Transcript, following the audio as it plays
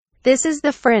This is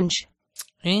the Fringe.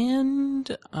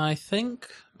 And I think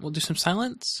we'll do some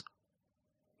silence.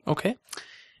 Okay.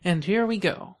 And here we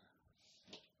go.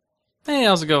 Hey,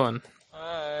 how's it going?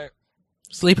 Hi.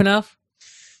 Sleep enough?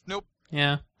 Nope,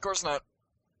 Yeah. of course not.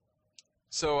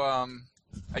 So,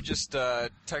 I just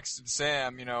texted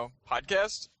Sam,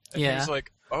 podcast? And Yeah. he was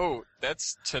like, oh,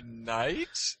 that's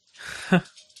tonight?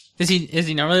 Is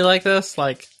he normally like this?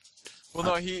 Like, Well,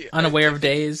 no, unaware I of think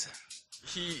days?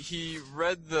 He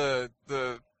read the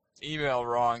email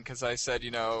wrong, because I said,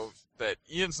 that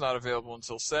Ian's not available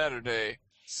until Saturday,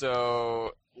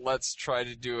 so let's try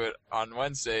to do it on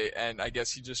Wednesday, and I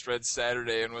guess he just read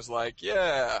Saturday and was like,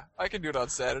 yeah, I can do it on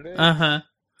Saturday. Uh-huh.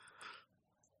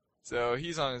 So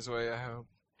he's on his way, I hope.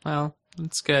 Well,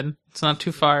 it's good. It's not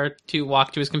too far to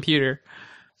walk to his computer.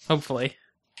 Hopefully.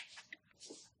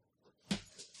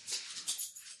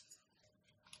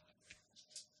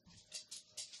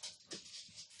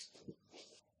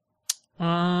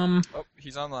 Oh,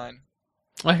 he's online.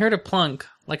 I heard a plunk,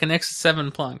 like an Nexus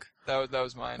 7 plunk. That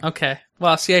was mine. Okay.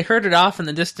 Well, see, I heard it off in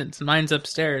the distance, and mine's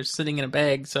upstairs, sitting in a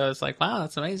bag, so I was like, wow,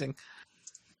 that's amazing.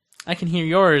 I can hear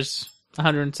yours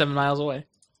 107 miles away.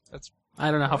 I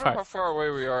don't know how far. How far away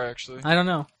we are, actually. I don't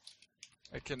know.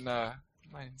 I can, my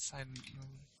inside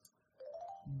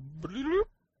mode.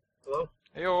 Hello?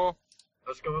 Heyo.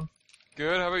 How's it going?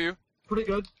 Good, how about you? Pretty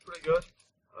good.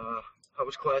 How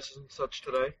was classes and such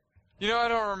today? I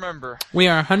don't remember. We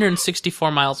are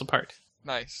 164 miles apart.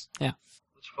 Nice. Yeah.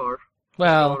 That's far.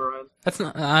 Well, All around. that's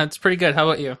not. It's pretty good. How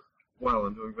about you? Well,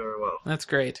 I'm doing very well. That's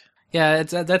great. Yeah,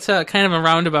 that's a kind of a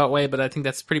roundabout way, but I think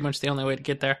that's pretty much the only way to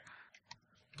get there.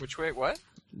 Which way? What?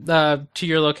 To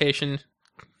your location.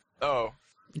 Oh,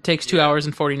 It takes 2 hours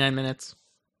and 49 minutes.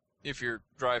 if you're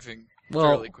driving Well,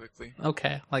 fairly quickly.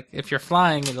 Okay, like if you're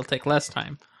flying, it'll take less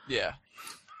time. Yeah.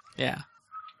 Yeah.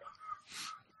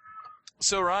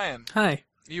 So, Ryan, Hi.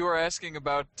 you were asking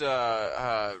about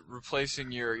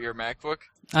replacing your MacBook.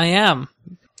 I am.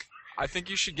 I think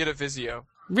you should get a Vizio.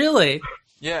 Really?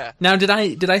 Yeah. Now, did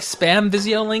I spam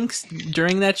Vizio links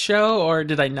during that show, or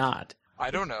did I not? I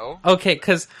don't know. Okay,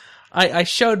 because I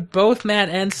showed both Matt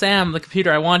and Sam the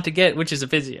computer I want to get, which is a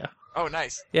Vizio. Oh,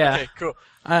 nice. Yeah. Okay, cool.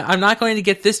 I'm not going to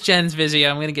get this gen's Vizio.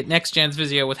 I'm going to get next gen's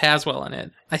Vizio with Haswell in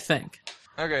it, I think.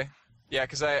 Okay. Yeah,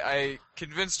 because I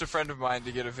convinced a friend of mine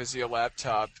to get a Vizio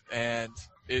laptop, and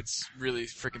it's really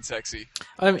freaking sexy.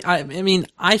 I mean,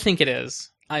 I think it is.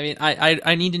 I mean,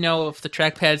 I need to know if the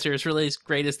trackpads are as really as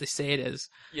great as they say it is.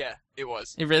 Yeah, it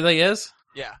was. It really is?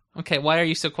 Yeah. Okay, why are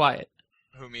you so quiet?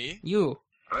 Who, me? You.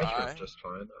 I hear just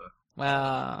fine.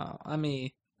 Well, let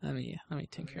me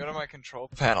tinker. Go to my control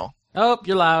panel. Oh,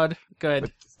 you're loud.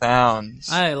 Good.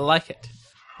 Sounds. I like it.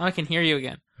 Now I can hear you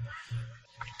again.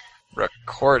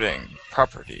 Recording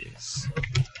properties.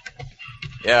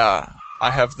 Yeah,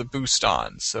 I have the boost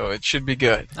on, so it should be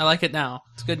good. I like it now.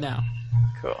 It's good now.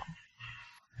 Cool.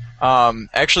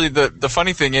 Actually, the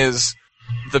funny thing is,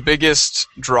 the biggest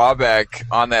drawback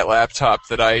on that laptop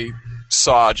that I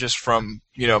saw just from,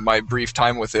 my brief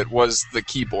time with it was the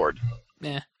keyboard.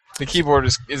 Yeah. The keyboard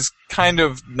is kind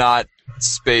of not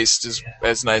spaced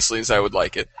as nicely as I would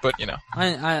like it, but I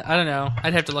don't know.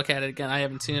 I'd have to look at it again. I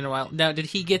haven't seen it in a while. Now, did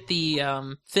he get the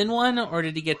thin one, or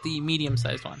did he get the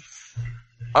medium-sized one?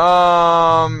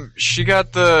 She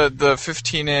got the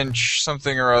 15-inch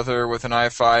something or other with an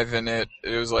i5 in it.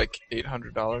 It was like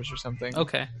 $800 or something.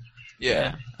 Okay.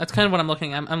 Yeah. That's kind of what I'm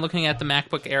looking at. I'm looking at the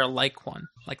MacBook Air-like one,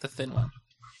 like the thin one.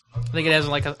 I think it has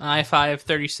like an i5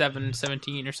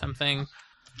 3717 or something.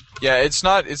 Yeah, it's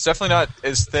definitely not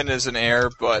as thin as an Air,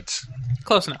 but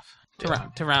Close enough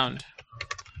to round.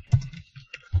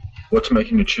 What's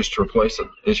making you choose to replace it?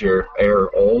 Is your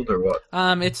Air old or what?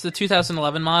 It's the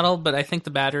 2011 model, but I think the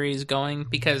battery is going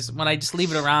because when I just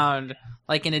leave it around,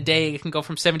 like in a day, it can go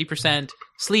from 70%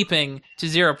 sleeping to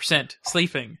 0%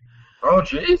 sleeping. Oh,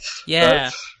 jeez. Yeah,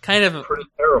 That's kind of. pretty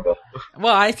terrible.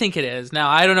 Well, I think it is. Now,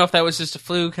 I don't know if that was just a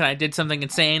fluke and I did something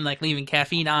insane like leaving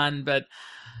caffeine on, but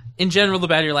in general, the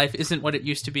battery life isn't what it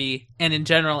used to be, and in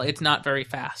general, it's not very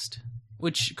fast,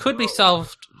 which could be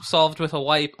solved with a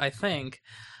wipe, I think.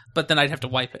 But then I'd have to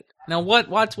wipe it. Now,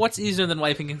 what's easier than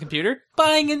wiping a computer?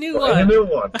 Buying a new one. A new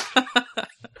one.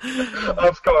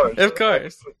 Of course. Of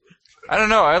course. I don't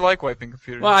know. I like wiping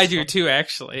computers. Well, I do too,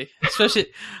 actually. Especially,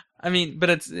 I mean, but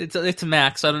it's a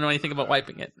Mac, so I don't know anything about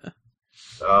wiping it.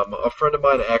 A friend of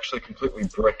mine actually completely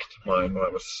bricked mine when I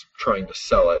was trying to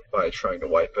sell it by trying to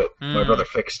wipe it. My brother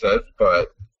fixed it, but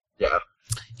yeah.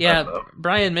 Yeah,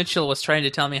 Brian Mitchell was trying to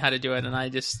tell me how to do it, and I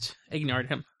just ignored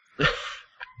him.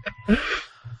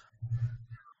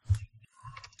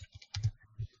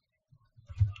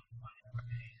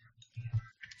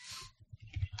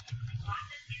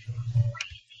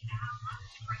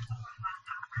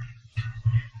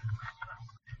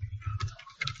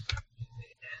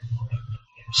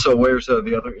 So where's the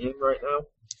other Ian right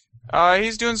now?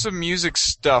 He's doing some music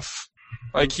stuff.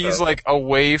 Like, Okay. he's, like,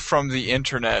 away from the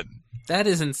internet. That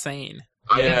is insane.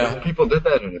 I didn't know people did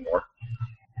that anymore.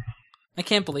 I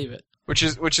can't believe it. Which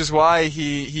is why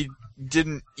he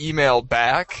didn't email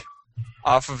back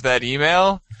off of that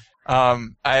email. I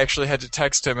actually had to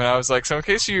text him, and I was like, so in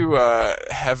case you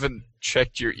haven't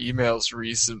checked your emails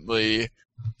recently,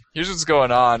 here's what's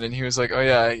going on. And he was like, oh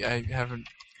yeah, I haven't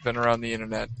been around the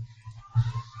internet.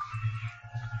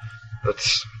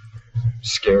 That's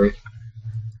scary.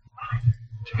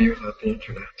 To be without the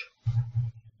internet.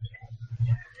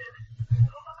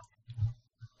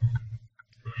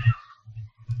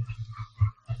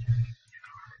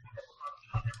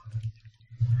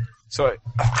 So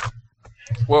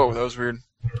whoa, that was weird.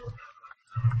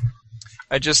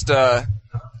 I just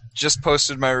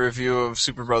posted my review of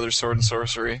Super Brothers Sword and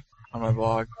Sorcery on my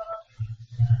blog.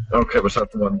 Okay, was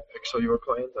that the one Pixel you were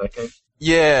playing, that game?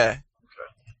 Yeah. Okay.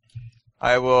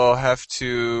 I will have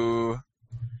to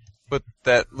put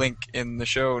that link in the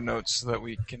show notes so that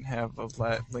we can have a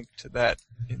link to that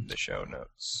in the show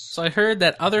notes. So I heard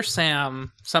that other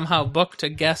Sam somehow booked a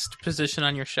guest position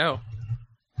on your show.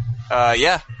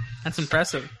 Yeah. That's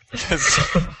impressive.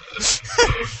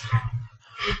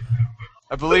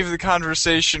 I believe the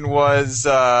conversation was,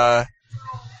 hey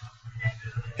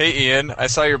Ian, I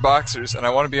saw your boxers and I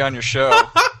want to be on your show.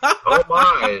 Oh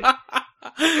my!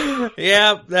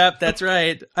 Yeah, that's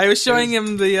right. I was showing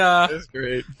him That's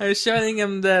great. I was showing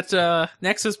him that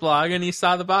Nexus blog, and he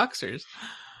saw the boxers.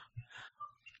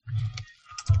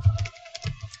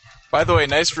 By the way,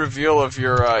 nice reveal of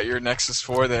your Nexus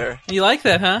 4 there. You like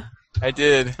that, huh? I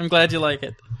did. I'm glad you like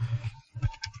it.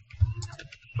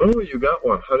 Oh, you got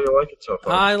one. How do you like it so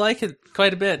far? I like it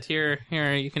quite a bit. Here,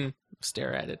 you can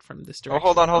stare at it from this Oh,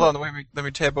 direction. hold on. Wait, let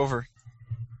me tab over.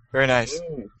 Very nice.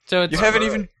 Ooh. So it's You haven't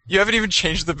even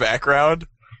changed the background?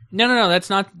 no.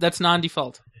 That's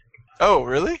non-default. Oh,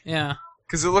 really? Yeah.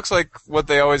 Because it looks like what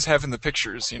they always have in the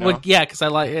pictures, you know? Well, yeah, because I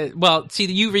like it. Well, see,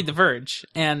 you read The Verge,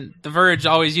 and The Verge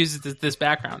always uses this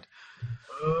background.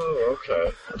 Oh,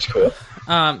 okay. That's cool.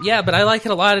 Yeah, but I like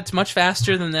it a lot. It's much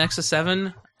faster than the Nexus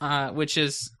 7, which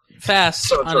is fast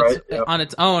Sounds right, yeah. on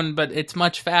its own, but it's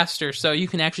much faster. So you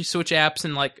can actually switch apps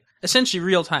in like essentially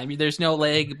real time. There's no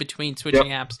lag between switching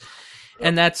apps,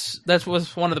 and that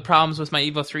was one of the problems with my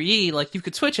Evo 3E. Like you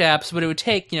could switch apps, but it would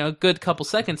take a good couple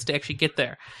seconds to actually get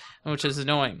there, which is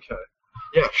annoying. Okay.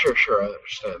 Yeah, sure. I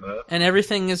understand that. And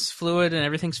everything is fluid and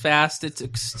everything's fast. It's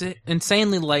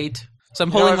insanely light. So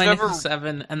I'm holding my Nexus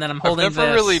 7, and then I'm holding this. I've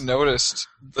never really noticed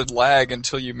the lag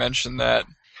until you mentioned that.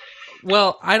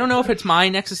 Well, I don't know if it's my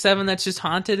Nexus 7 that's just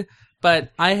haunted,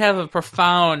 but I have a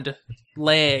profound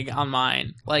lag on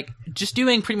mine. Like, just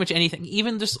doing pretty much anything,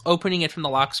 even just opening it from the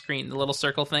lock screen, the little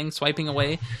circle thing, swiping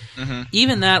away,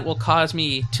 even that will cause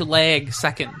me to lag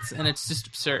seconds, and it's just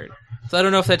absurd. So I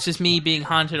don't know if that's just me being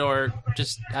haunted or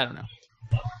just, I don't know.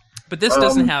 But this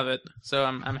doesn't have it, so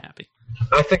I'm happy.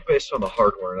 I think based on the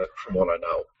hardware in it, from what I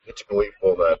know, it's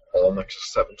believable that all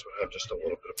Nexus 7s would have just a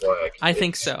little bit of lag. I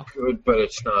think so. Good, but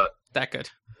it's not. That good.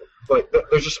 Like,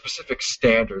 there's a specific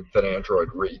standard that Android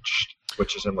reached,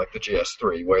 which is in, like, the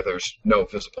GS3, where there's no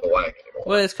visible lag anymore.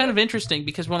 Well, it's kind of interesting,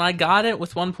 because when I got it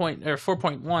with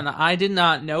 4.1, I did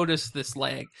not notice this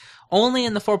lag. Only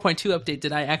in the 4.2 update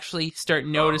did I actually start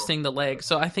noticing the lag.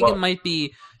 So I think it might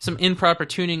be some improper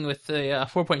tuning with the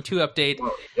 4.2 update.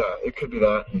 Well, yeah, it could be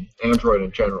that. And Android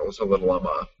in general is a little,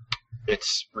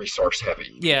 it's resource heavy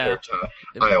compared to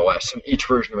iOS, and each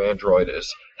version of Android is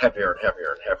heavier and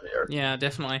heavier and heavier. Yeah,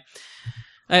 definitely.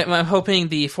 I'm hoping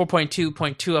the 4.2.2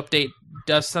 update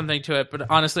does something to it, but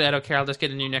honestly, I don't care. I'll just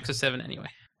get a new Nexus 7 anyway.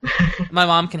 My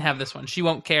mom can have this one. She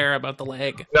won't care about the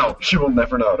lag. No, she will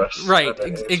never notice. Right,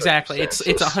 exactly.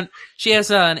 She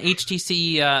has an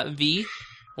HTC V,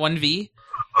 1V.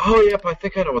 Oh, yep, I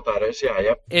think I know what that is. Yeah,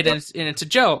 yep. It's a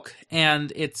joke,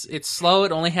 and it's slow.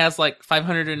 It only has like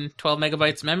 512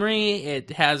 megabytes memory.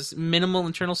 It has minimal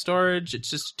internal storage. It's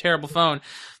just a terrible phone.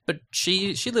 But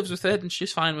she lives with it, and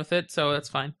she's fine with it, so that's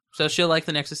fine. So she'll like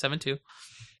the Nexus 7 too.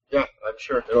 Yeah, I'm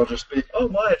sure it'll just be, oh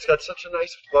my, it's got such a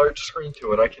nice large screen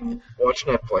to it. I can watch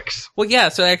Netflix. Well, yeah,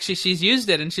 so actually she's used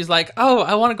it, and she's like, oh,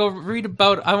 I want to go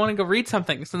read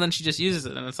something. So then she just uses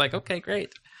it, and it's like, okay,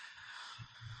 great.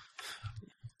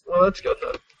 Well, that's good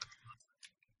then.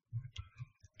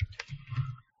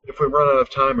 If we run out of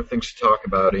time or things to talk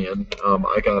about, Ian,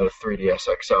 I got a 3DS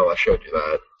XL. I showed you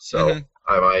that, so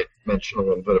I might mention a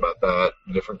little bit about that,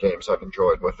 the different games I've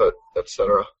enjoyed with it,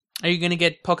 etc. Are you going to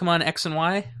get Pokemon X and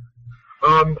Y?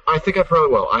 I think I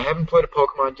probably will. I haven't played a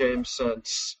Pokemon game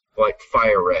since, like,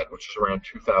 Fire Red, which was around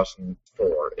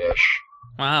 2004-ish.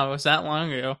 Wow, it was that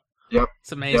long ago. Yep.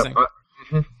 It's amazing.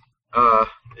 Yep.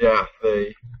 Yeah,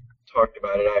 they talked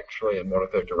about it actually in one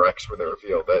of their directs where they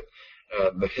revealed it,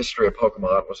 and the history of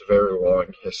Pokemon was a very long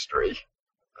history.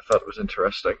 I thought it was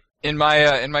interesting. In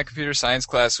my computer science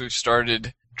class, we've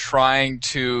started trying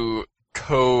to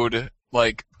code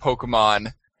like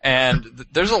Pokemon, and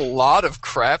there's a lot of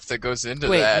crap that goes into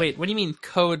that. Wait, what do you mean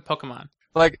code Pokemon?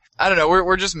 Like, I don't know,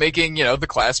 we're just making, the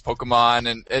class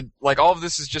Pokemon, and like all of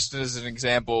this is just as an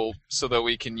example so that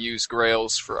we can use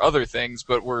Grails for other things,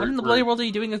 but What in the bloody world are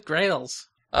you doing with Grails?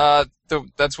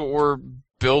 That's what we're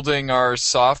building our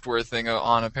software thing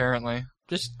on, apparently.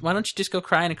 Why don't you just go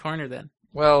cry in a corner then?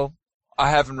 Well, I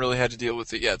haven't really had to deal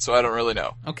with it yet, so I don't really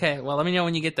know. Okay, well, let me know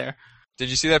when you get there. Did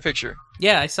you see that picture?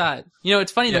 Yeah, I saw it.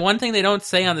 It's funny, The one thing they don't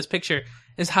say on this picture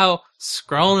is how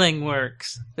scrolling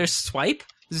works. There's swipe,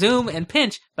 zoom, and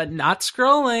pinch, but not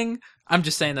scrolling. I'm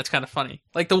just saying that's kind of funny.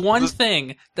 Like, the one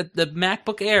thing that the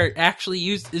MacBook Air actually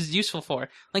is useful for.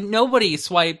 Like, nobody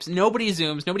swipes, nobody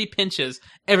zooms, nobody pinches,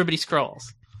 everybody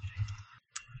scrolls.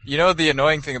 The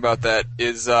annoying thing about that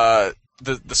is the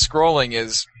scrolling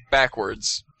is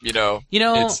backwards.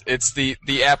 It's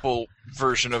the Apple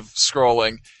version of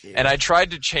scrolling, and I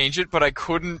tried to change it, but I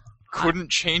couldn't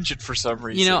change it for some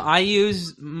reason. I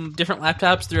use different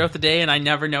laptops throughout the day, and I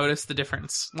never notice the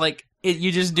difference. Like,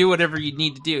 you just do whatever you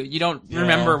need to do. You don't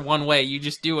remember one way. You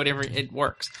just do whatever it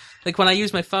works. Like, when I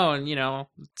use my phone,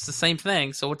 it's the same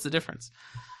thing, so what's the difference?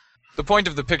 The point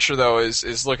of the picture, though,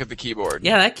 is look at the keyboard.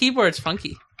 Yeah, that keyboard's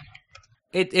funky.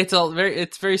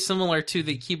 It's very similar to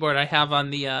the keyboard I have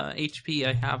on the HP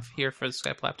I have here for the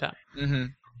Skype laptop. Mm-hmm.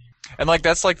 And, like,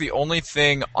 that's, like, the only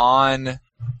thing on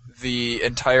the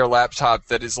entire laptop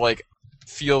that is, like,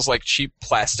 feels like cheap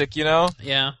plastic,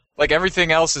 Yeah. Like,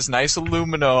 everything else is nice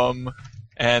aluminum,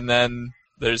 and then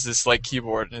there's this, like,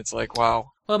 keyboard, and it's like,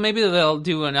 wow. Well, maybe they'll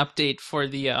do an update for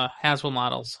the Haswell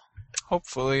models.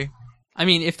 Hopefully. I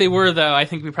mean, if they were, though, I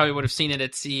think we probably would have seen it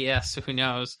at CES, so who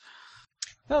knows.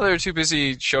 No, they were too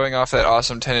busy showing off that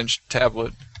awesome 10-inch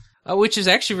tablet. Which is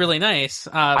actually really nice.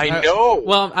 I know.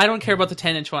 Well, I don't care about the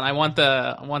 10-inch one. I want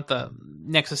the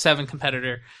Nexus 7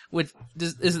 competitor. Which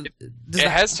it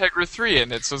has Tegra 3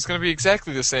 in it, so it's going to be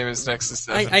exactly the same as Nexus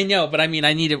 7. I know, but I mean,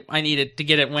 I need it to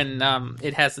get it when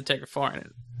it has the Tegra 4 in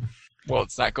it. Well,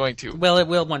 it's not going to. Well, it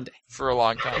will one day. For a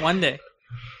long time. One day.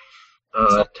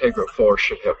 Tegra 4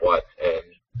 should hit what, in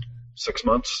 6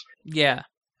 months? Yeah.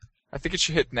 I think it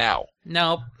should hit now.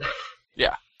 Nope.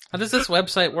 Yeah. How does this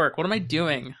website work? What am I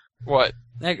doing? What?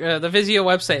 Like, the Vizio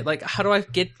website. Like, how do I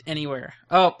get anywhere?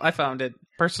 Oh, I found it.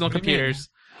 Personal computers.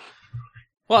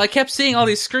 Well, I kept seeing all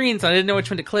these screens, and I didn't know which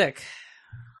one to click.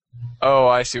 Oh,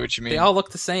 I see what you mean. They all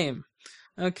look the same.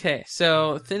 Okay,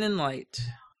 so thin and light.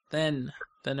 Thinner.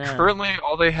 Currently,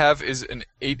 all they have is an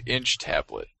 8-inch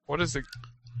tablet. What is the...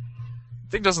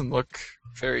 thing doesn't look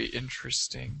very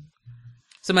interesting.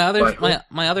 So my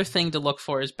other thing to look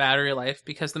for is battery life,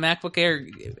 because the MacBook Air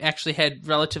actually had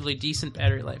relatively decent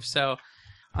battery life, so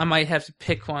I might have to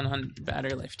pick one on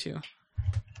battery life too.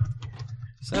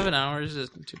 7 hours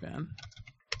isn't too bad.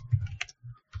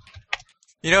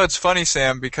 It's funny,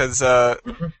 Sam, because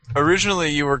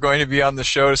originally you were going to be on the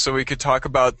show so we could talk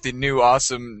about the new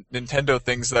awesome Nintendo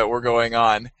things that were going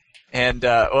on, and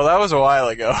well, that was a while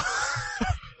ago.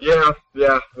 Yeah,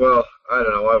 well, I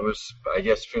don't know, I was,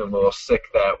 feeling a little sick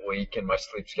that week, and my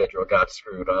sleep schedule got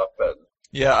screwed up, and...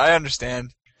 Yeah, I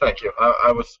understand. Thank you.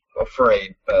 I was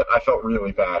afraid, but I felt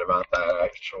really bad about that,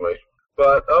 actually.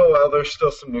 But, oh well, there's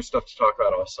still some new stuff to talk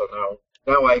about also now.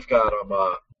 Now I've got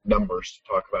numbers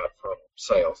to talk about from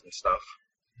sales and stuff.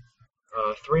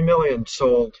 3 million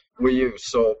Wii U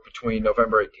sold between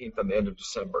November 18th and the end of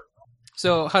December.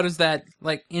 So how does that,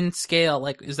 like, in scale,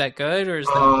 like, is that good, or is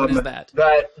that, what is that?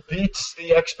 That beats the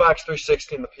Xbox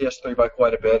 360 and the PS3 by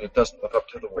quite a bit. It doesn't live up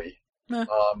to the Wii.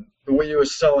 The Wii U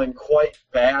is selling quite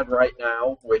bad right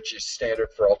now, which is standard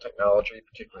for all technology,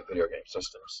 particularly video game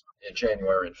systems, in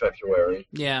January and February.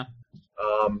 Yeah.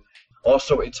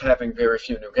 Also, it's having very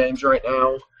few new games right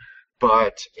now,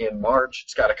 but in March,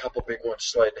 it's got a couple big ones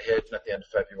slated to hit, and at the end of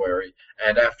February.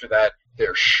 And after that,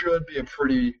 there should be a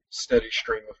pretty steady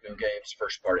stream of new games,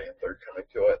 first party and third, coming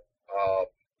to it.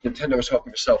 Nintendo is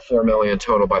hoping to sell 4 million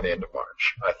total by the end of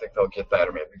March. I think they'll get that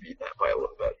or maybe beat that by a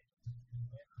little bit.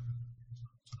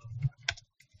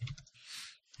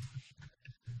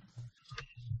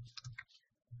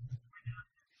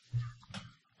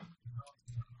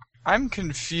 I'm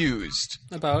confused.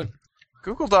 About?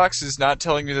 Google Docs is not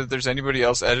telling me that there's anybody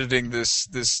else editing this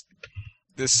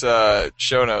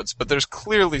show notes, but there's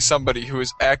clearly somebody who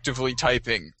is actively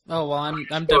typing. Oh, well, I'm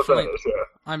definitely...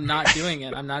 I'm not doing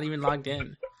it. I'm not even logged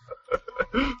in.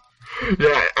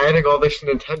 Yeah, adding all this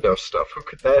Nintendo stuff. Who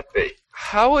could that be?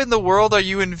 How in the world are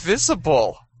you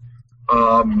invisible?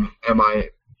 Am I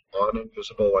on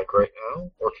invisible like right now,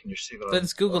 or can you see that? But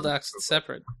it's Google Docs. It's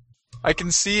separate. I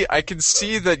can see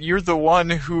that you're the one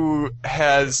who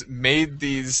has made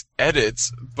these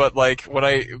edits, but like when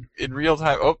in real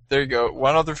time, oh, there you go.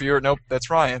 One other viewer, nope, that's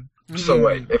Ryan. So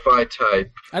wait, if I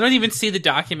type... I don't even see the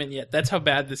document yet. That's how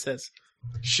bad this is.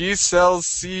 She sells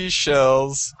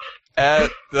seashells at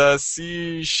the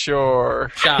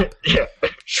seashore. Shop. Yeah.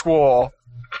 Schwar.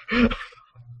 Well,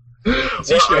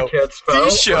 I can't spell.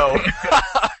 Seashell.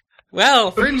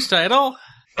 Well, Fringe title.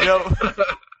 Yep.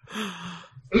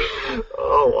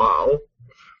 Oh, wow.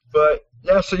 But,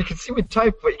 yeah, so you can see me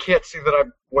type, but you can't see that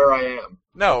I'm where I am.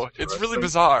 No, it's really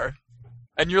bizarre.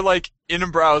 And you're like in a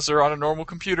browser on a normal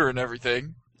computer and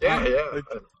everything. Yeah, yeah.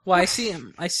 Well, I see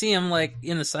him. I see him like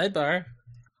in the sidebar.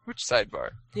 Which sidebar?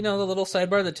 You know, the little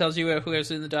sidebar that tells you who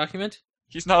is in the document?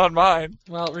 He's not on mine.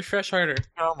 Well, refresh harder.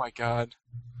 Oh my god.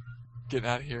 Getting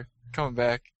out of here. Coming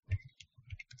back.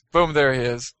 Boom, there he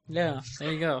is. Yeah,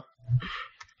 there you go.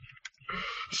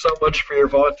 So much for your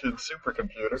vaunted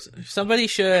supercomputer. Somebody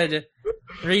should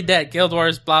read that Guild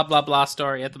Wars blah blah blah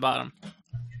story at the bottom.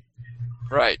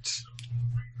 Right.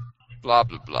 Blah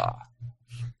blah blah.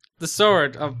 The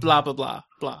sword of blah blah blah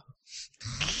blah.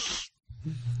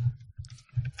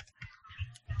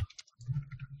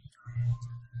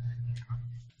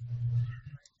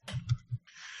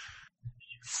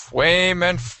 Flame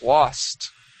and Frost.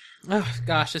 Oh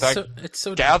gosh, it's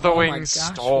so gathering oh my gosh,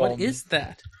 storm. What is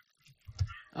that?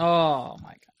 Oh my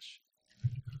gosh.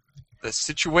 The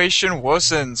situation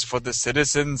worsens for the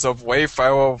citizens of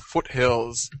Wayfarer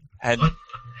Foothills and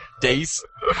Days.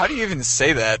 How do you even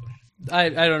say that? I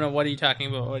don't know. What are you talking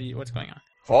about? What's going on?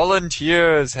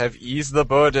 Volunteers have eased the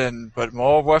burden, but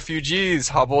more refugees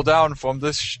hobble down from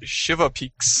the shiver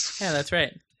peaks. Yeah, that's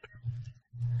right.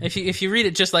 If you read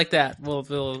it just like that, we'll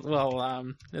do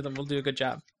a good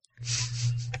job.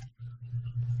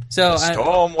 So The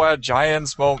storm where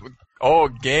giants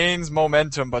gains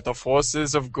momentum, but the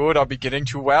forces of good are beginning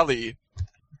to rally.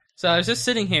 So I was just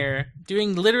sitting here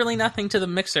doing literally nothing to the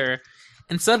mixer,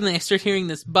 and suddenly I start hearing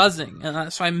this buzzing,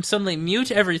 and so I suddenly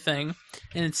mute everything,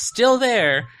 and it's still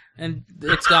there, and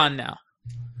it's gone now.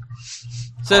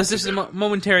 So it's just a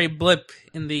momentary blip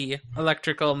in the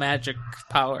electrical magic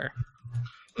power.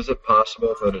 Is it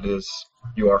possible that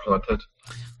you are haunted?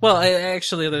 Well,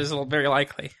 actually, there's very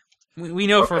likely. We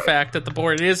know for a fact that the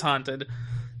board is haunted,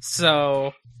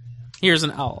 so here's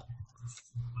an owl.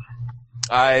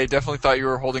 I definitely thought you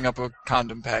were holding up a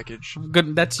condom package.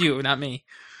 Good, that's you, not me.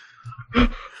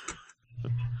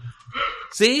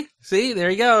 See, there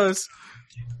he goes.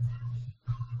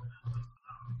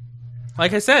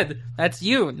 Like I said, that's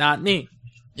you, not me.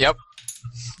 Yep.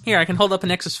 Here, I can hold up a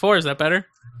Nexus 4. Is that better?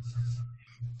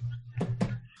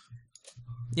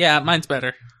 Yeah, mine's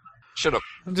better. Shut up.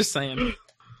 I'm just saying.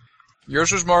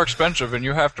 Yours is more expensive, and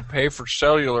you have to pay for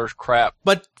cellular crap.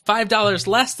 But $5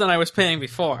 less than I was paying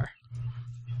before.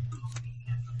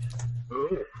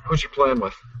 Ooh, who's you playing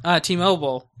with?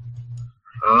 T-Mobile.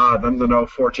 Then the no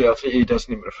 4G LTE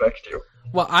doesn't even affect you.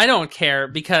 Well, I don't care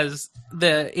because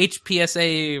the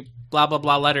HPSA blah blah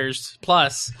blah letters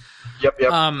plus. Yep,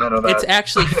 I know that. It's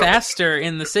actually faster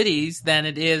in the cities than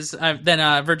it is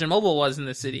than Virgin Mobile was in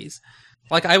the cities.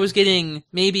 Like I was getting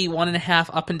maybe 1.5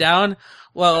 up and down.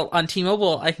 Well, on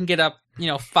T-Mobile, I can get up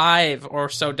 5 or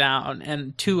so down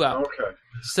and 2 up. Okay.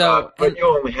 So, but you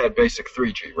only had basic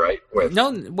 3G, right? With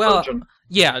Virgin?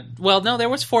 Yeah. Well, no, there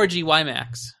was 4G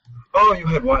WiMAX. Oh, you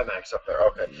had WiMAX up there.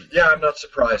 Okay. Yeah, I'm not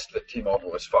surprised that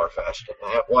T-Mobile is far faster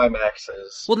than that. WiMAX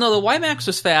is... Well, no, the WiMAX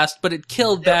was fast, but it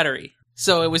killed battery.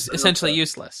 So it was essentially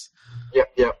useless.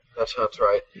 Yep, that sounds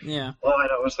right. Yeah. All I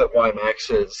know is that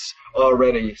WiMAX is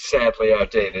already sadly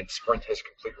outdated. Sprint has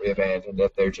completely abandoned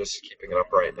it. They're just keeping it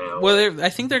up right now. Well, I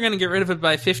think they're going to get rid of it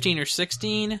by 15 or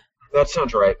 16. That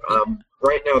sounds right.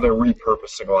 Right now they're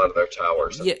repurposing a lot of their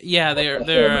towers. Yeah, they're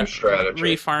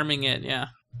refarming it, yeah.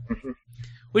 Mm-hmm.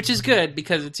 Which is good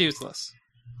because it's useless.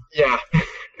 Yeah,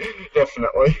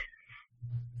 definitely.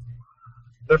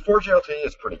 Their 4G LTE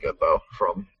is pretty good though.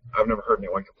 I've never heard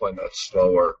anyone complain that it's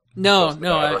slow or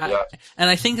and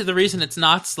I think that the reason it's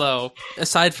not slow,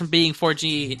 aside from being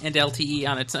 4G and LTE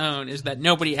on its own, is that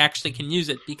nobody actually can use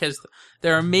it because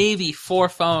there are maybe 4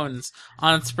 phones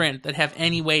on Sprint that have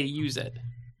any way to use it.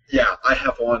 Yeah, I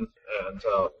have one, and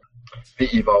the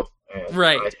Evo, and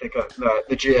right. I think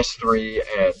the GS3,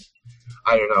 and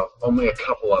I don't know, only a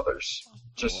couple others.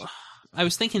 I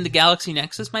was thinking the Galaxy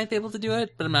Nexus might be able to do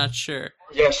it, but I'm not sure.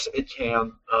 Yes, it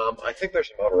can. I think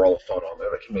there's a Motorola phone on there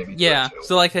that can maybe do it too.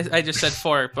 So like I just said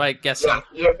 4, but I guess so.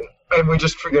 Yeah, And we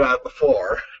just figured out the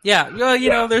 4. Yeah, well, you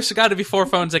know, there's got to be 4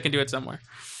 phones that can do it somewhere.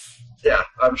 Yeah,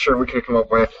 I'm sure we could come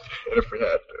up with, if we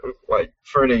had, like,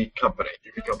 for any company,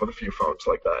 you could come up with a few phones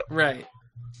like that. Right.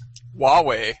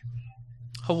 Huawei.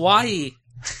 Hawaii.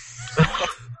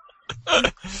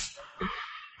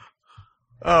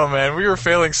 Oh man, we were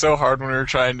failing so hard when we were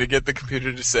trying to get the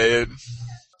computer to say it.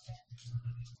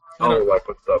 Oh, like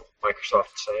with the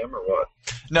Microsoft Sam or what?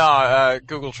 No,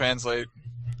 Google Translate.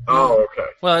 Oh, okay.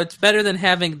 Well, it's better than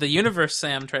having the Universe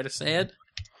Sam try to say it.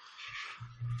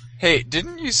 Hey,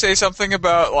 didn't you say something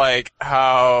about, like,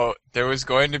 how there was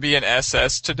going to be an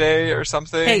SS today or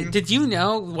something? Hey, did you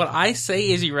know what I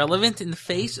say is irrelevant in the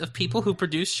face of people who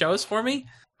produce shows for me?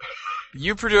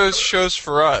 You produce shows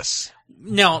for us.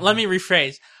 No, let me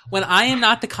rephrase. When I am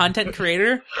not the content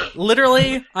creator,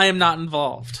 literally, I am not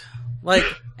involved. Like,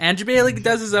 Andrew Bailey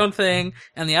does his own thing,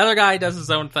 and the other guy does his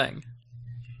own thing.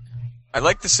 I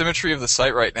like the symmetry of the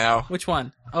site right now. Which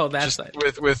one? Oh, that Just side.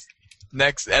 with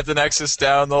at the nexus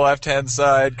down the left-hand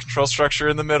side, control structure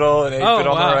in the middle, and 8-bit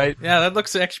on the right. Yeah, that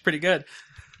looks actually pretty good.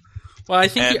 Well, I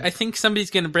think somebody's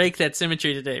going to break that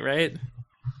symmetry today, right?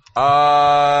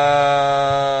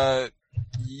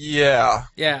 Yeah.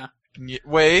 Yeah.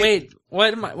 Wait.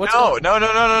 What am I?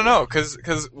 No.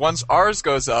 Because once ours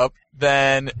goes up,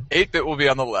 then 8-bit will be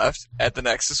on the left, at the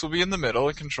nexus will be in the middle,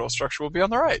 and control structure will be on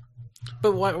the right.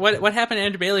 But what happened to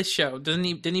Andrew Bailey's show? Didn't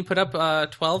he put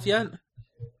up 12 yet?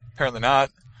 Apparently not.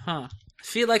 Huh. I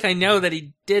feel like I know that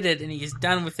he did it and he's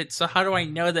done with it. So how do I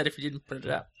know that if he didn't put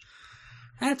it up?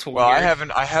 That's weird. Well,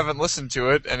 I haven't listened to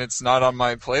it, and it's not on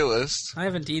my playlist. I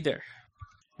haven't either.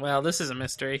 Well, this is a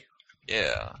mystery.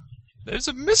 Yeah. There's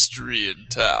a mystery in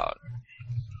town.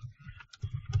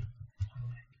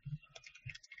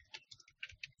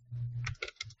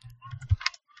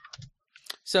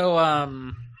 So,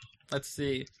 let's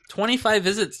see. 25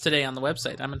 visits today on the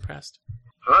website. I'm impressed.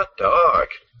 Hot dog.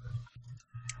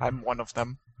 I'm one of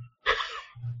them.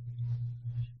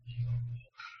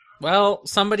 Well,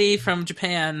 somebody from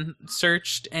Japan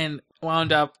searched and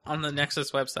wound up on the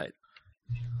Nexus website.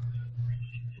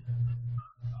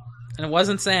 And it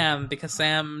wasn't Sam, because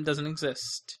Sam doesn't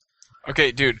exist.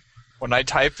 Okay, dude. When I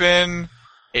type in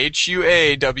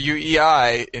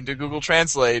HUAWEI into Google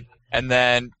Translate, and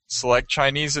then select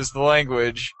Chinese as the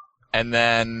language, and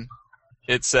then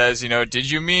it says,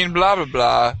 did you mean blah, blah,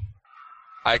 blah?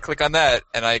 I click on that,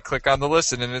 and I click on the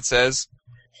listen, and it says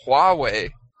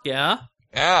Huawei. Yeah?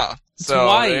 Yeah. It's So,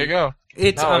 Hawaii. there you go.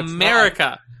 It's No,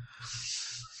 America.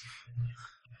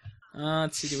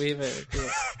 Let's see, do we have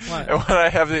what? And when I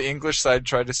have the English side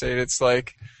try to say it, it's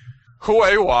like,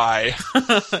 Huawei.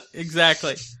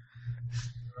 Exactly.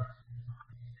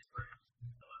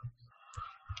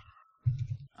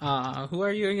 Who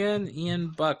are you again?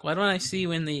 Ian Buck. Why don't I see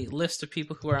you in the list of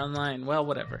people who are online? Well,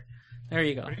 whatever. There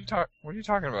you go. What are you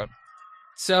talking about?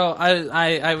 So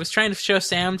I was trying to show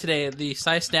Sam today the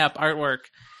SciSnap artwork,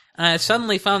 and I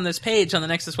suddenly found this page on the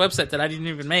Nexus website that I didn't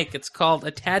even make. It's called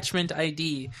Attachment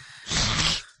ID.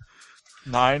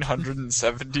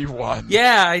 971.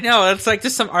 Yeah, I know. It's like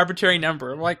just some arbitrary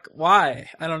number. I'm like, why?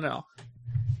 I don't know.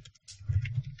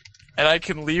 And I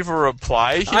can leave a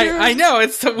reply here? I know.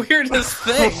 It's the weirdest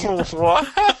thing. What?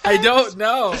 I don't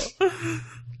know.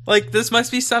 Like, this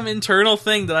must be some internal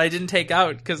thing that I didn't take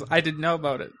out because I didn't know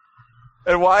about it.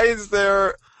 And why is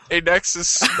there a Nexus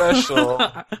special?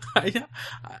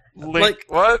 Like,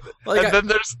 what? Like and then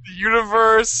there's the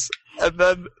universe, and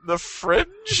then the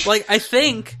Fringe? Like, I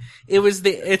think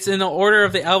it's in the order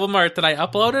of the album art that I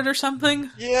uploaded or something.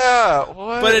 Yeah,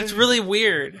 what? But it's really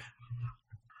weird.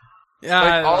 Yeah,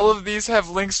 like, all of these have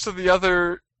links to the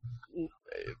other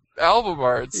album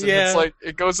arts, and it's like,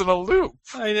 it goes in a loop.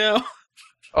 I know.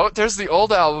 Oh, there's the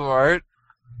old album art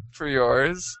for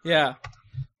yours. Yeah.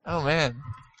 Oh, man.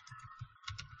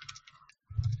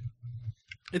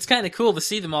 It's kind of cool to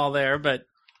see them all there, but...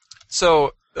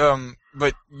 So,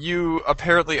 but you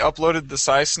apparently uploaded the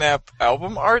SciSnap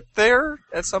album art there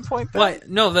at some point then? What?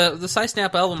 No, the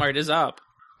SciSnap album art is up.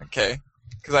 Okay.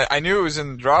 Because I knew it was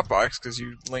in the Dropbox, because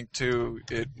you linked to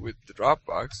it with the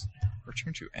Dropbox.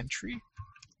 Return to entry?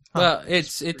 Huh. Well,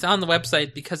 it's on the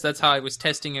website because that's how I was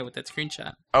testing it with that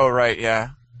screenshot. Oh, right, yeah.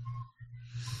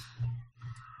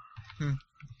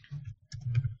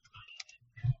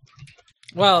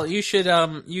 Well, you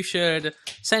should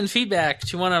send feedback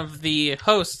to one of the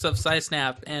hosts of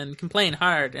SciSnap and complain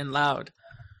hard and loud.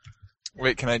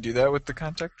 Wait, can I do that with the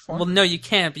contact form? Well, no, you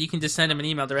can't, but you can just send him an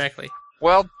email directly.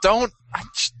 Well, don't...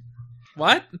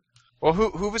 What? Well,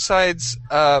 who besides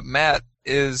Matt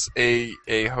is a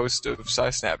host of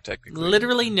SciSnap, technically?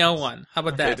 Literally no one. How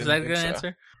about that? Is that a good so.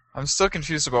 answer? I'm still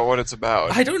confused about what it's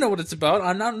about. I don't know what it's about.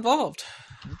 I'm not involved.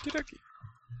 Okey-dokey.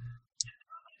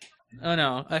 Oh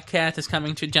no, a cat is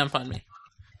coming to jump on me.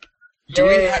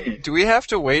 Do we have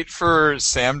to wait for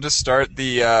Sam to start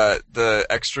the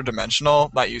extra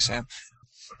dimensional? Not you, Sam.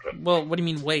 Well, what do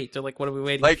you mean wait? Like, what are we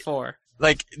waiting for?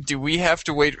 Like, do we have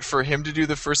to wait for him to do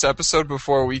the first episode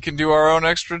before we can do our own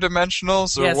extra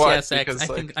dimensionals, or yes, what? Yes, because,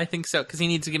 I think so. Because he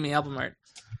needs to give me album art.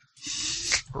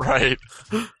 Right.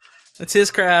 That's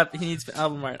his crap. He needs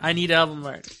album art. I need album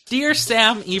art. Dear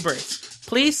Sam Ebert,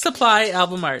 please supply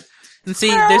album art. And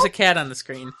see, there's a cat on the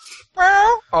screen.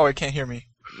 Oh, it can't hear me.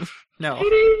 No.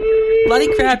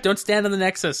 Bloody crap! Don't stand on the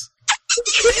Nexus.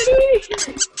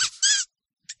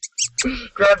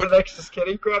 Grab the Nexus,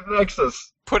 Kitty. Grab the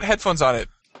Nexus. Put headphones on it.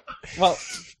 Well,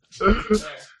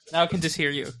 now I can just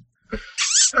hear you.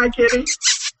 Hi, Kitty.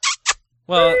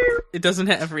 Well, it doesn't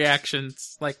have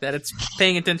reactions like that. It's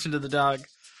paying attention to the dog.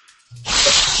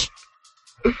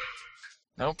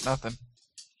 Nope, nothing.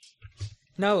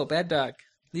 No, bad dog.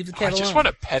 Leave the cat alone. I just want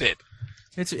to pet it.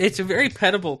 It's a very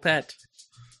pettable pet.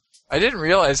 I didn't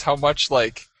realize how much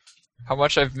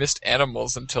I've missed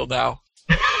animals until now.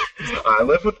 I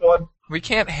live with one. We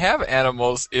can't have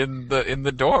animals in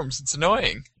the dorms. It's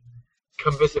annoying.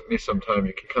 Come visit me sometime.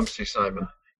 You can come see Simon.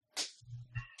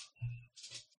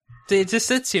 It just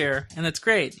sits here, and it's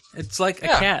great. It's like a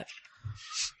cat.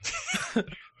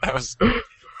 That was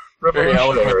very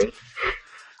eloquent.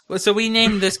 Well, so we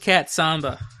named this cat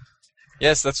Samba.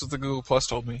 Yes, that's what the Google Plus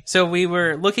told me. So we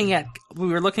were looking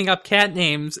up cat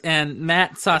names, and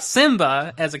Matt saw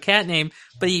Simba as a cat name,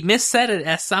 but he missaid it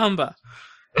as Samba.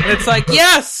 And it's like,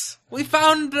 yes, we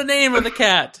found the name of the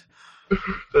cat.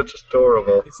 That's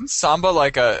adorable. Isn't Samba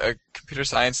like a computer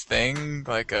science thing?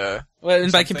 Like a well,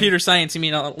 and by computer science, you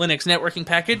mean a Linux networking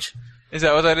package? Is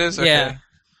that what that is? Okay. Yeah.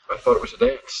 I thought it was a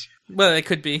dance. Well, it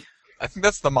could be. I think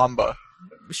that's the Mamba.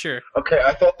 Sure. Okay,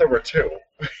 I thought there were two.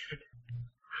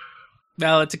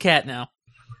 Well, it's a cat now.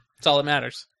 That's all that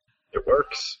matters. It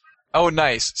works. Oh,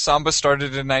 nice. Samba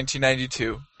started in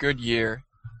 1992. Good year.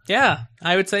 Yeah,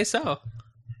 I would say so.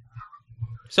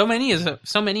 So many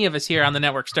of us here on the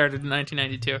network started in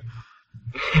 1992.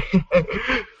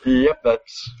 Yep,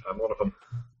 I'm one of them.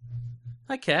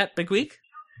 Hi, cat. Big Week?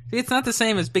 See, it's not the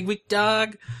same as Big Week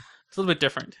Dog. It's a little bit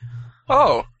different.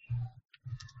 Oh.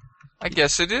 I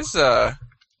guess it is,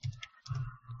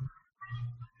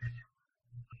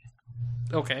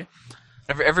 Okay.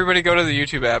 Everybody go to the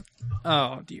YouTube app.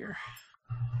 Oh, dear.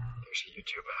 There's a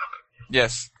YouTube app.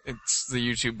 Yes, it's the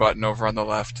YouTube button over on the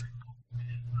left.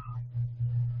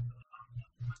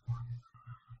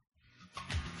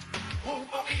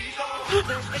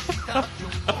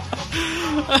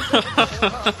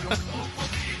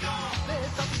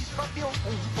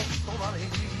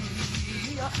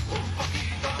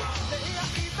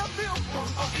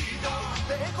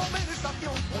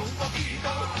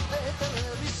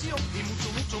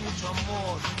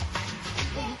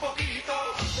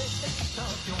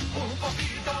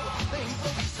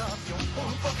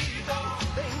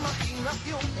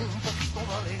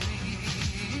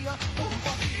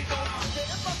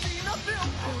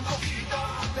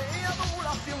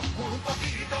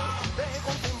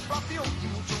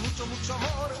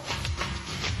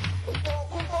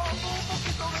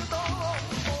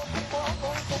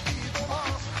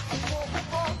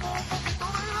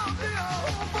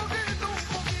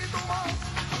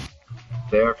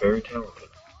 They are very talented.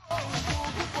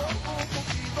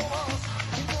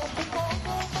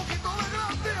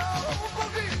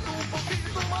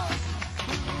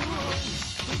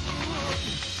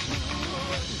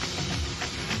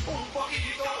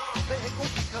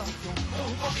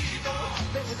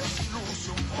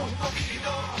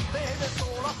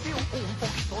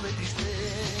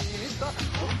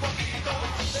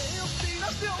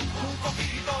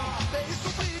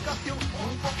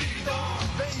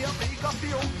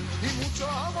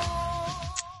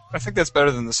 I think that's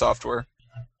better than the software.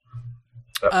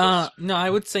 No, I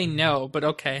would say no, but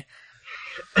okay.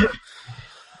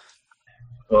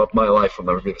 Well, my life will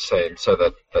never be the same, so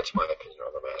that's my opinion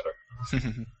on the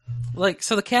matter. Like,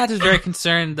 so the cat is very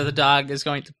concerned that the dog is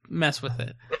going to mess with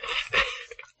it.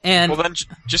 And well, then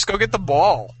just go get the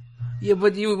ball. Yeah,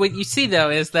 but what you see, though,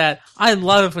 is that I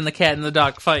love when the cat and the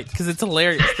dog fight, because it's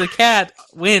hilarious. The cat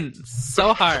wins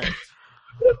so hard.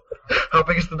 How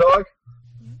big is the dog?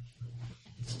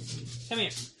 Come here.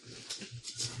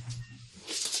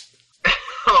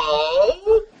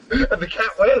 Oh! And the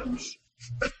cat wins!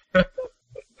 I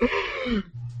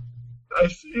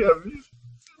see him.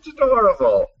 He's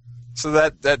adorable. So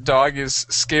that dog is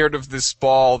scared of this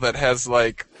ball that has,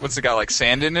 like, what's it got, like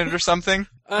sand in it or something?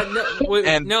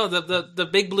 No, the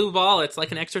big blue ball. It's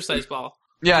like an exercise ball.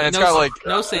 Yeah, and it's No got sand. like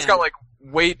No sand. it's got like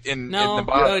weight in the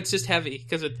bottom. No, it's just heavy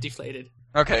because it's deflated.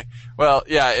 Okay. Well,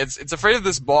 yeah, it's afraid of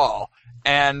this ball.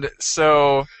 And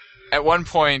so at one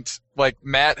point, like,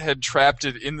 Matt had trapped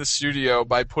it in the studio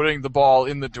by putting the ball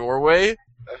in the doorway.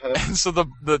 And so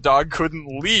the dog couldn't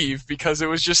leave because it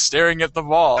was just staring at the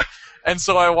ball. And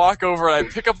so I walk over and I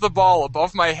pick up the ball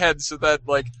above my head so that,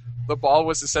 like, the ball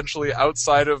was essentially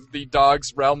outside of the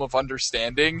dog's realm of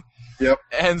understanding. Yep.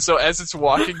 And so as it's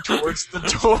walking towards the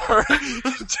door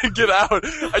to get out,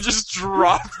 I just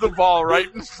dropped the ball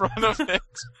right in front of it.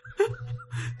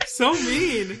 So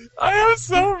mean. I am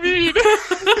so mean.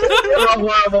 You're a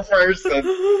horrible person.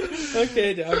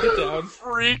 Okay, down, get down.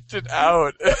 Freaked it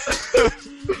out.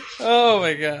 Oh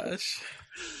my gosh.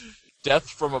 Death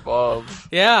from above.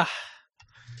 Yeah.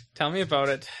 Tell me about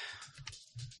it.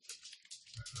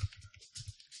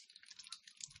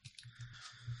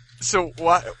 So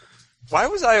why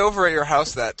was I over at your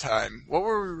house that time? What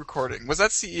were we recording? Was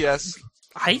that CES?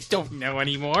 I don't know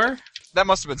anymore. That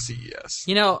must have been CES.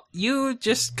 You know, you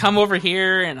just come over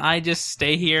here and I just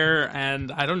stay here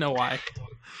and I don't know why.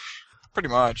 Pretty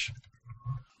much.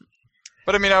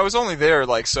 But I mean, I was only there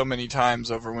like so many times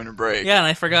over winter break. Yeah, and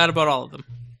I forgot about all of them.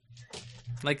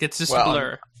 Like, it's just a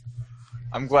blur.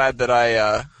 I'm glad that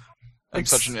I'm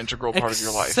such an integral part of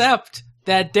your life. Except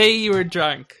that day you were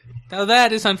drunk. Now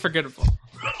that is unforgettable.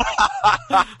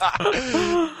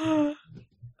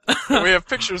 We have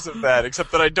pictures of that,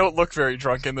 except that I don't look very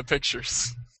drunk in the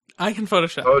pictures. I can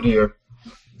Photoshop. Oh dear.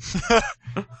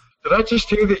 Did I just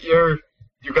hear that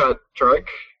you got drunk?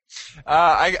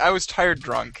 I was tired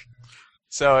drunk.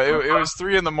 So it was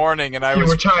 3 a.m, and You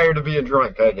were tired of being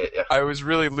drunk, I get you. I was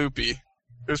really loopy.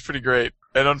 It was pretty great.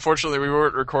 And unfortunately, we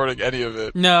weren't recording any of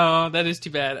it. No, that is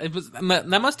too bad.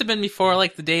 That must have been before,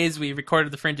 like, the days we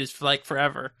recorded the Fringes for, like,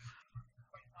 forever.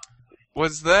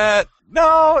 Was that...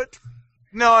 No,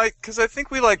 because I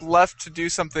think we, like, left to do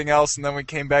something else, and then we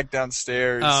came back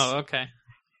downstairs. Oh, okay.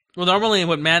 Well, normally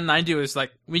what Matt and I do is,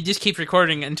 like, we just keep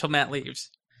recording until Matt leaves.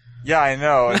 Yeah, I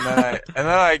know. And then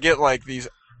I get, like, these,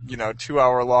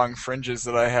 2-hour-long Fringes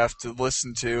that I have to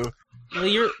listen to. Well,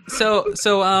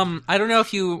 I don't know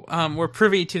if you were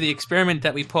privy to the experiment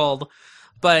that we pulled,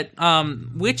 but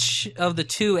which of the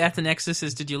 2 At the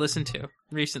Nexuses did you listen to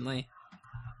recently?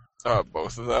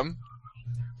 Both of them.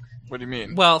 What do you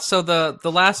mean? Well, so the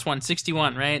last one,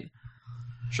 61, right?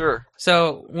 Sure.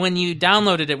 So when you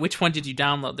downloaded it, which one did you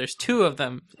download? There's 2 of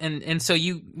them, and so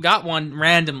you got one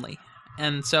randomly,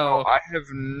 and so... I have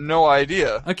no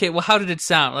idea. Okay, well, how did it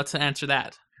sound? Let's answer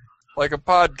that. Like a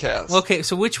podcast. Okay,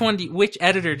 so which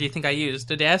editor do you think I used?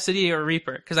 Audacity or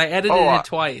Reaper? Because I edited it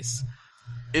twice.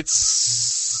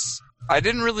 I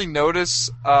didn't really notice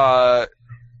a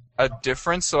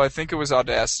difference, so I think it was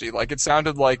Audacity. Like, it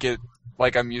sounded like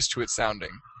I'm used to it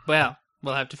sounding. Well,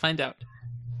 we'll have to find out.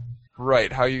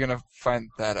 Right, how are you gonna find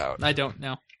that out? I don't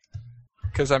know.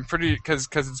 Because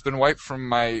it's been wiped from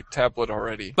my tablet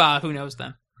already. Bah, who knows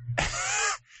then?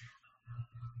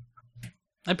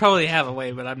 I probably have a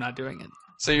way, but I'm not doing it.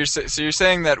 So you're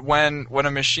saying that when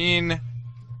a machine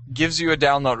gives you a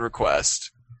download request,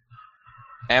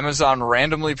 Amazon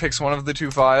randomly picks one of the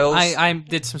 2 files? I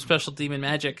did some special demon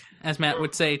magic, as Matt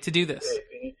would say, to do this.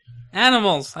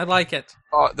 Animals, I like it.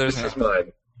 Oh, this is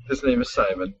mine. His name is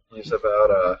Simon. He's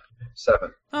about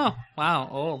 7. Oh, wow,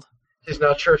 old. He's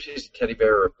not sure if he's a teddy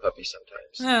bear or a puppy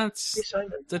sometimes. Yeah, Hey,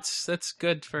 Simon. that's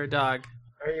good for a dog.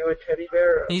 Are you a teddy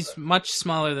bear? He's much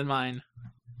smaller than mine.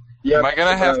 Yep, Am I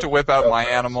gonna have to whip out my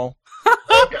animal?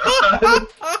 Oh, God.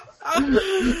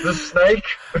 The snake?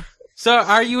 So,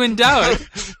 are you in doubt?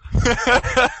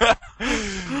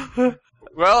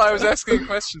 Well, I was asking a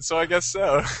question, so I guess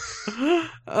so.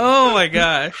 Oh my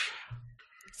gosh.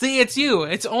 See, it's you.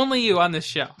 It's only you on this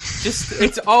show.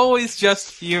 It's always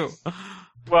just you.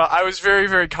 Well, I was very,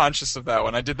 very conscious of that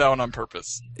one. I did that one on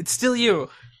purpose. It's still you.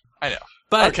 I know.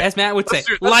 But, Okay. as Matt would say,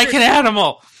 Let's like do an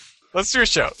animal. Let's do a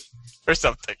show. Or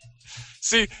something.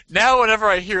 See, now whenever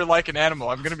I hear like an animal,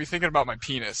 I'm going to be thinking about my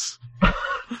penis.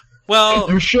 Well,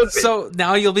 You should be. so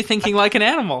now you'll be thinking like an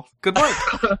animal. Good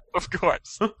work. Of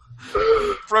course.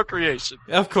 Procreation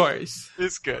Of course.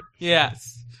 is good.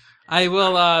 Yes. I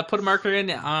will put a marker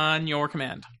in on your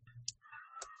command.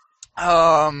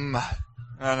 And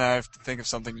I have to think of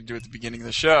something to do at the beginning of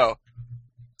the show.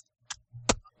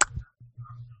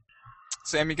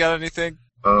 Sam, you got anything?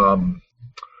 I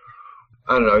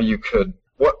don't know, you could...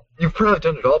 What? You've probably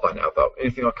done it all by now, though.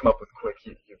 Anything I'll come up with quick,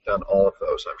 you've done all of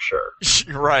those, I'm sure.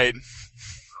 You're right.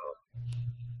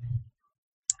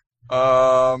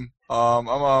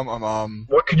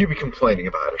 What could you be complaining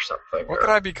about or something? What could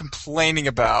I be complaining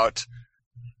about?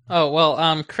 Oh,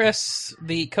 well, Chris,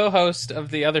 the co-host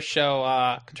of the other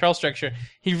show, Control Structure,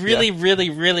 he really, really,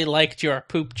 really liked your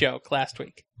poop joke last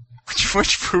week.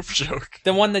 Which poop joke?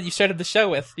 The one that you started the show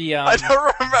with. I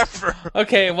don't remember.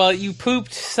 Okay, well, you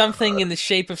pooped something in the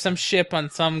shape of some ship on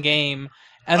some game,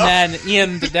 and then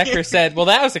Ian the Decker said, well,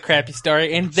 that was a crappy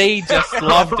story, and they just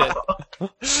loved it.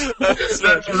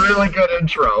 That's a really good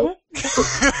intro.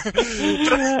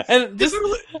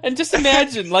 and just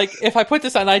imagine, like, if I put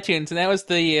this on iTunes and that was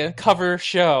the cover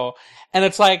show, and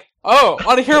it's like, oh,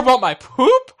 want to hear about my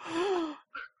poop?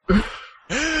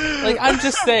 Like, I'm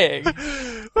just saying.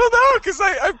 Well, no, because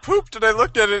I pooped and I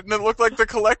looked at it and it looked like the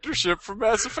collector ship from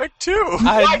Mass Effect 2.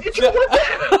 Why did you look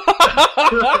at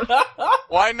it?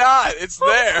 Why not? It's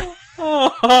there.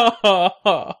 Oh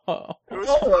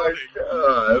my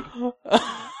god.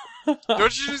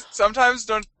 Don't you just, sometimes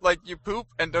you poop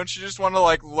and don't you just want to,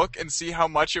 like, look and see how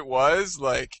much it was?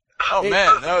 Like, oh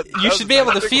man. You should be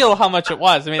able to feel how much it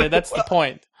was. I mean, that's the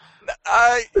point.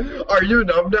 Are you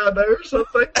numb down there or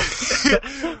something?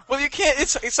 Well, you can't.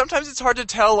 Sometimes it's hard to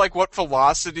tell like what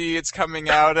velocity it's coming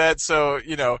out at. So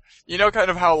you know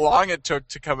kind of how long it took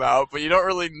to come out, but you don't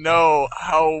really know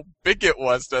how big it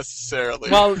was necessarily.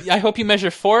 Well, I hope you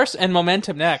measure force and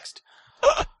momentum next.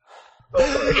 Oh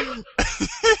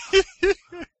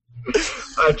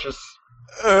I just.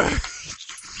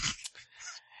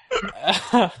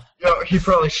 He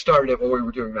probably started it when we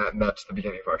were doing that, and that's the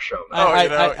beginning of our show.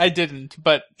 I didn't,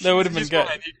 but that would have been good.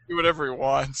 Fine. He can do whatever he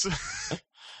wants.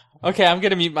 Okay, I'm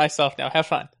gonna mute myself now. Have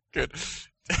fun. Good.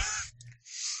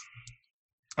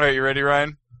 All right, you ready,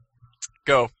 Ryan?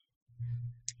 Go.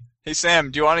 Hey, Sam,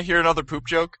 do you want to hear another poop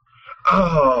joke?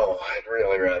 Oh, I'd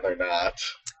really rather not.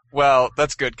 Well,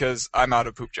 that's good, because I'm out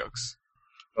of poop jokes.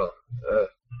 Well,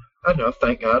 I know,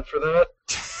 thank God for that.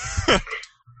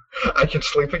 I can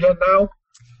sleep again now?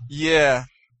 Yeah.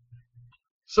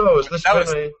 So, is this That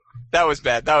was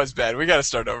bad. That was bad. We gotta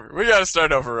start over.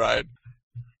 Ryan.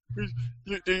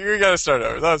 You gotta start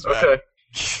over. That was bad.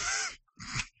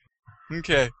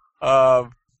 Okay. Okay.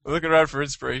 Looking around for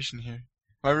inspiration here.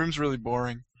 My room's really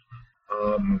boring.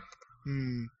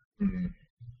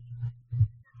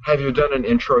 Have you done an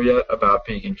intro yet about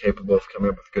being incapable of coming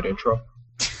up with a good intro?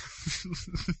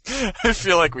 I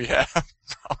feel like we have.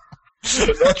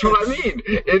 That's what I mean.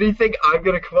 Anything I'm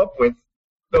going to come up with,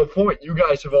 no point. You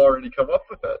guys have already come up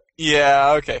with it.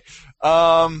 Yeah, okay.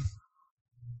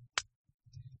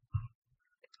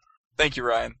 Thank you,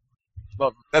 Ryan.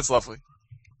 That's lovely.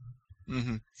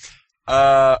 Mm-hmm.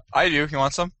 I do. You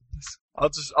want some?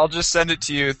 I'll just send it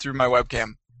to you through my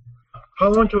webcam. How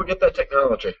long till we get that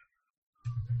technology?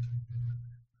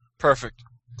 Perfect.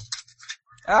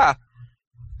 How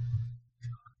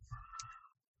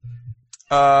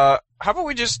about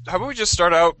we just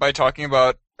start out by talking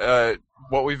about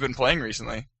what we've been playing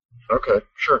recently? Okay,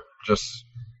 sure. Just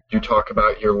you talk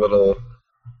about your little.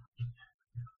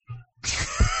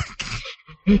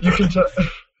 You can tell.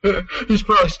 He's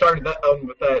probably started that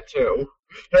with that too.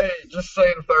 Hey, just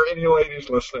saying if there are any ladies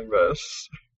listening to this.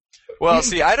 Well,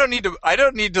 see, I don't need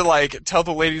to like tell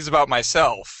the ladies about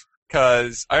myself.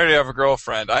 Because I already have a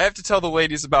girlfriend. I have to tell the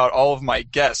ladies about all of my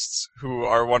guests, who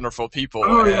are wonderful people.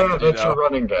 Oh, yeah, that's your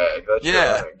running gag. Your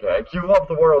running gag. You love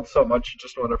the world so much, you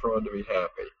just want everyone to be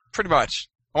happy. Pretty much.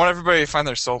 I want everybody to find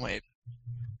their soulmate.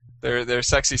 Their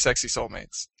sexy, sexy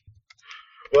soulmates.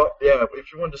 Well, yeah,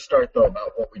 if you wanted to start, though,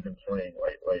 about what we've been playing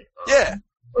lately. Yeah.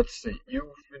 Let's see. You've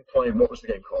been playing, what was the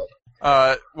game called?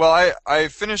 Well, I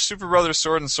finished Super Brothers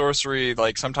Sword and Sorcery,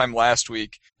 like, sometime last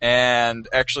week, and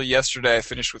actually yesterday I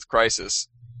finished with Crisis.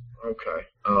 Okay.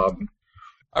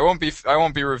 I won't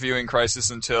be reviewing Crisis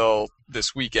until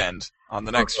this weekend on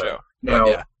the next show.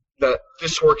 Now,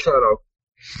 this works out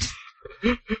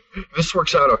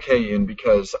okay, Ian,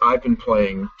 because I've been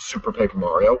playing Super Paper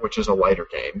Mario, which is a lighter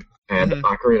game, and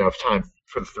Ocarina of Time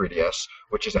for the 3DS,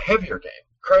 which is a heavier game.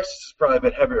 Crisis is probably a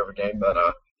bit heavier of a game than,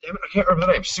 damn it, I can't remember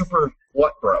the name. Super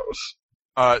what Bros?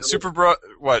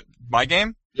 What, my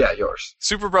game? Yeah, yours.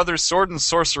 Super Brothers Sword and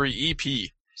Sorcery EP.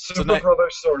 Super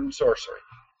Brothers Sword and Sorcery.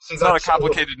 See, it's not a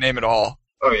complicated name at all.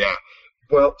 Oh, yeah.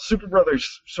 Well, Super Brothers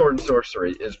Sword and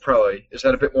Sorcery is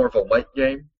that a bit more of a light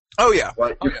game? Oh, yeah.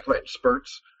 Like, you can play in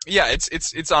spurts? Yeah,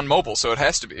 it's on mobile, so it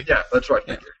has to be. Yeah, that's what I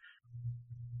figured.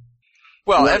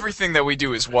 Well, everything that we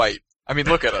do is white. I mean,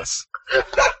 look at us.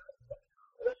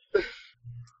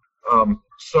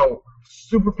 So,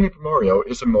 Super Paper Mario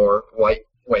is a more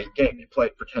lightweight game. You play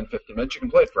it for 10, 15 minutes. You can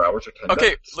play it for hours or 10 minutes.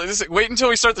 Okay, listen, wait until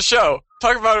we start the show.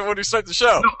 Talk about it when we start the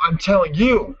show. No, I'm telling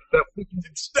you that we can...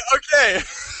 Okay.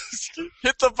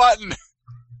 Hit the button.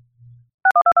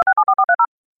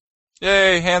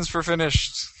 Yay, hands for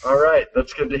finished. All right,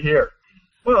 that's good to hear.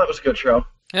 Well, that was a good show.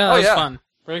 Yeah, that was fun.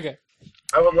 Very good.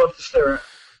 I would love to stay around.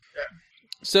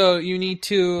 So you need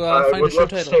to I find a would show love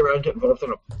to title. stay around and get involved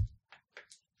in a...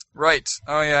 Right.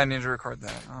 Oh, yeah, I need to record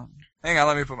that. Oh. Hang on,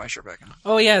 let me put my shirt back on.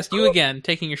 Oh, yes, you again,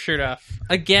 taking your shirt off.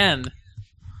 Again.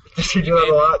 Does he do that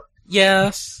a lot?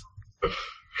 Yes.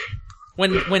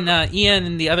 When Ian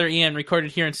and the other Ian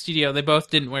recorded here in studio, they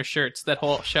both didn't wear shirts that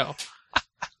whole show.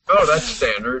 Oh, that's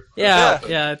standard.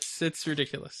 Yeah, it's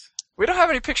ridiculous. We don't have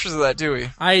any pictures of that, do we?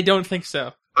 I don't think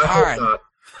so. I hope Darn. not.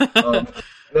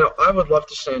 Now, I would love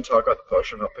to stay and talk about the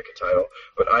potion. I'll pick a title,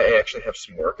 but I actually have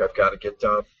some work I've got to get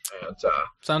done. And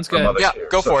Sounds my good. mother's Yeah, here,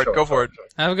 go for it. she'll Go for it.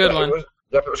 Have a good one.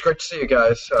 It was great to see you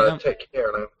guys. Yeah. Take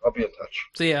care, and I'll be in touch.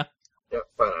 See ya. Yeah,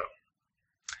 bye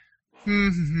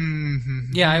now.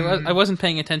 Yeah, I wasn't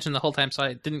paying attention the whole time, so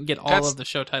I didn't get all of the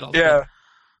show titles. Yeah.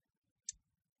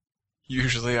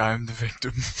 Usually I'm the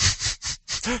victim.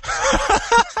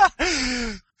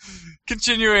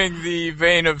 Continuing the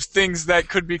vein of things that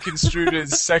could be construed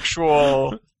as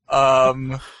sexual,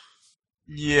 yeah.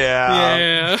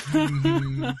 Yeah.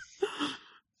 Mhm.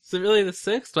 Is it really the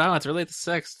 6th? Wow, it's really the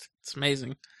 6th. It's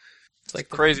amazing. It's like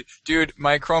Crazy. Dude,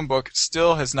 my Chromebook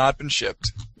still has not been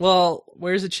shipped. Well,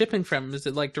 where's it shipping from? Is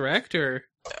it like direct or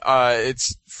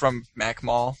It's from Mac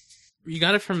Mall. you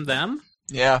got it from them?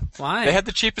 Yeah. Why? They had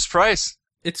the cheapest price.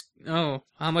 How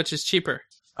much is cheaper?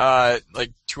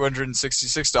 Like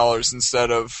 $266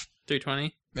 instead of,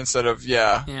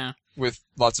 yeah, Yeah. with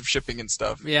lots of shipping and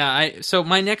stuff. Yeah, so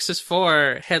my Nexus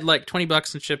 4 had like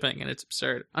 $20 in shipping, and it's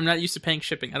absurd. I'm not used to paying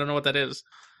shipping. I don't know what that is.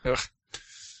 Ugh.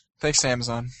 Thanks to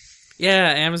Amazon.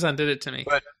 Yeah, Amazon did it to me.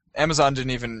 But Amazon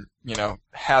didn't even,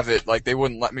 have it. Like, they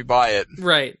wouldn't let me buy it.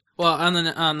 Right. Well, on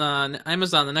the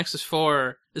Amazon, the Nexus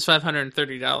 4 is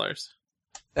 $530.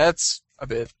 That's a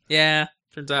bit. Yeah,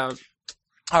 turns out.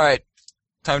 All right.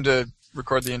 Time to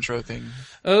record the intro thing.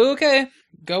 Okay,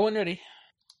 go when ready.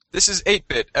 This is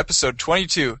 8-Bit, episode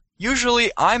 22.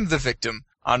 Usually I'm the victim.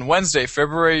 On Wednesday,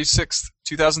 February 6th,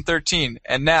 2013.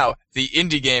 And now, the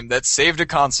indie game that saved a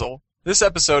console. This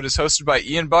episode is hosted by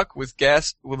Ian Buck with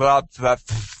guest...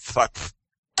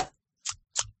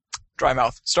 Dry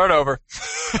mouth. Start over.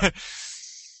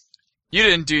 You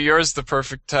didn't do yours the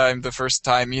perfect time the first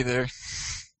time either.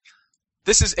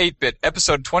 This is 8-Bit,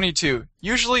 episode 22.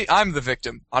 Usually I'm the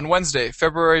victim. On Wednesday,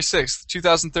 February 6th,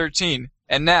 2013.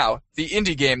 And now, the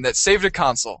indie game that saved a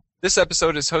console. This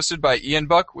episode is hosted by Ian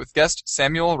Buck with guest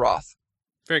Samuel Roth.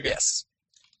 Very good. Yes.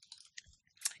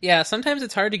 Yeah, sometimes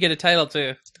it's hard to get a title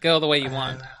to go the way you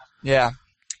want. Yeah.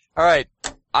 All right.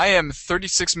 I am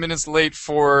 36 minutes late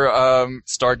for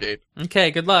Stargate.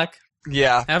 Okay, good luck.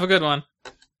 Yeah. Have a good one.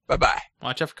 Bye-bye.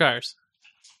 Watch out for cars.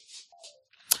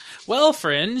 Well,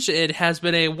 Fringe, it has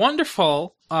been a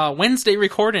wonderful Wednesday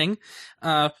recording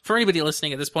for anybody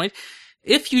listening at this point.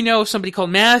 If you know somebody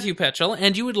called Matthew Petchel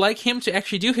and you would like him to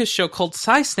actually do his show called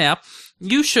SciSnap,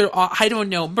 you should,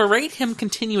 berate him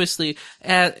continuously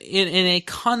in a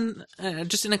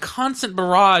constant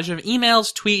barrage of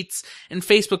emails, tweets, and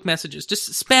Facebook messages.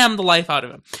 Just spam the life out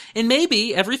of him. And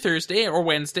maybe every Thursday or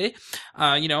Wednesday,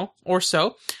 or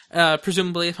so,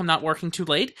 presumably if I'm not working too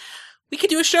late, we could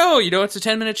do a show. It's a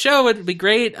 10-minute show. It'd be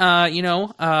great.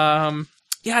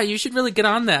 You should really get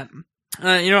on that.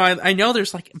 I know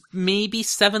there's like maybe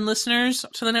 7 listeners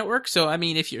to the network. So,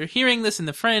 if you're hearing this in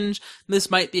the Fringe, this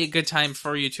might be a good time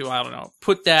for you to,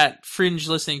 put that Fringe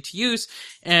listening to use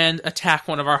and attack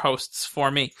one of our hosts for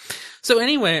me. So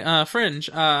anyway, Fringe,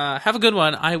 have a good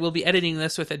one. I will be editing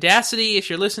this with Audacity if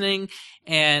you're listening,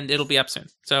 and it'll be up soon.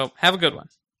 So have a good one.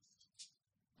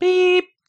 Beep.